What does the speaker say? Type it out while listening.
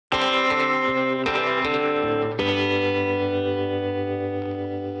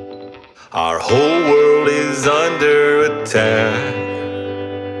Our whole world is under attack.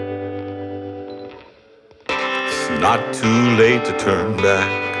 It's not too late to turn back.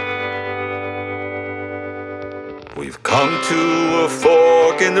 We've come to a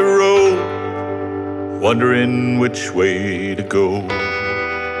fork in the road, wondering which way to go.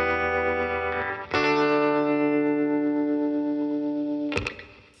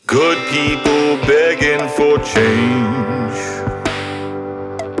 Good people begging for change.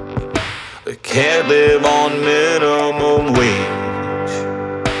 They can't live on minimum wage.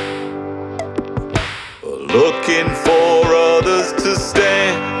 Looking for others to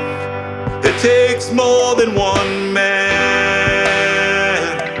stand. It takes more than one man.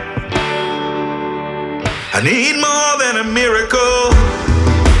 I need more than a miracle.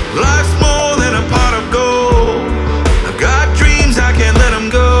 Life's more than a pot of gold. I've got dreams, I can't let them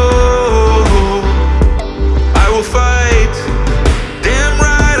go. I will fight. Damn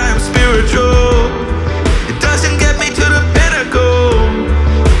right, I'm spiritual. It doesn't get me to the pinnacle.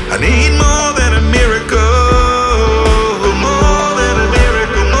 I need more than a miracle.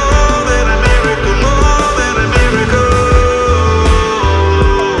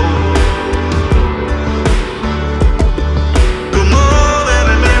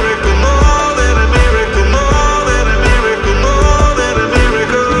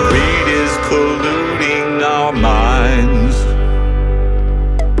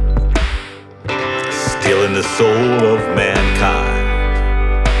 The soul of mankind.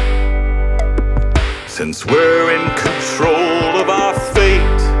 Since we're in control of our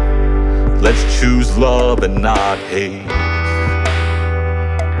fate, let's choose love and not hate.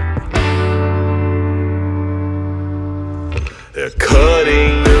 They're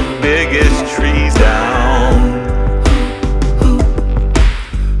cutting the biggest trees down,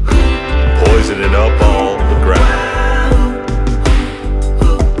 poisoning up all the ground.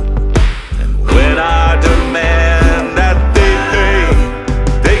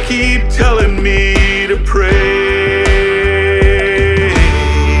 Telling me to pray.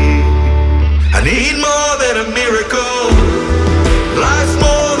 I need more than a miracle. Life's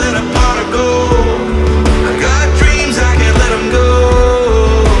more than a pot of gold. I got dreams, I can't let them go.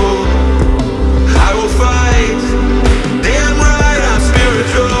 I will fight. Damn right, I'm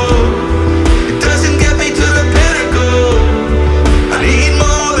spiritual. It doesn't get me to the pinnacle. I need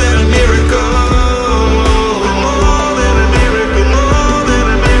more than a miracle.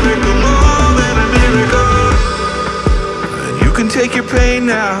 Take your pain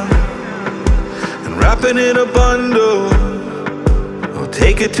now and wrap it in a bundle, or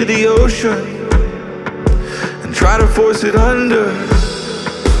take it to the ocean and try to force it under.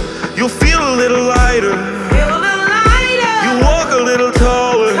 You'll feel a little lighter. You walk a little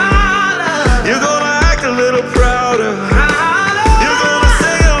taller.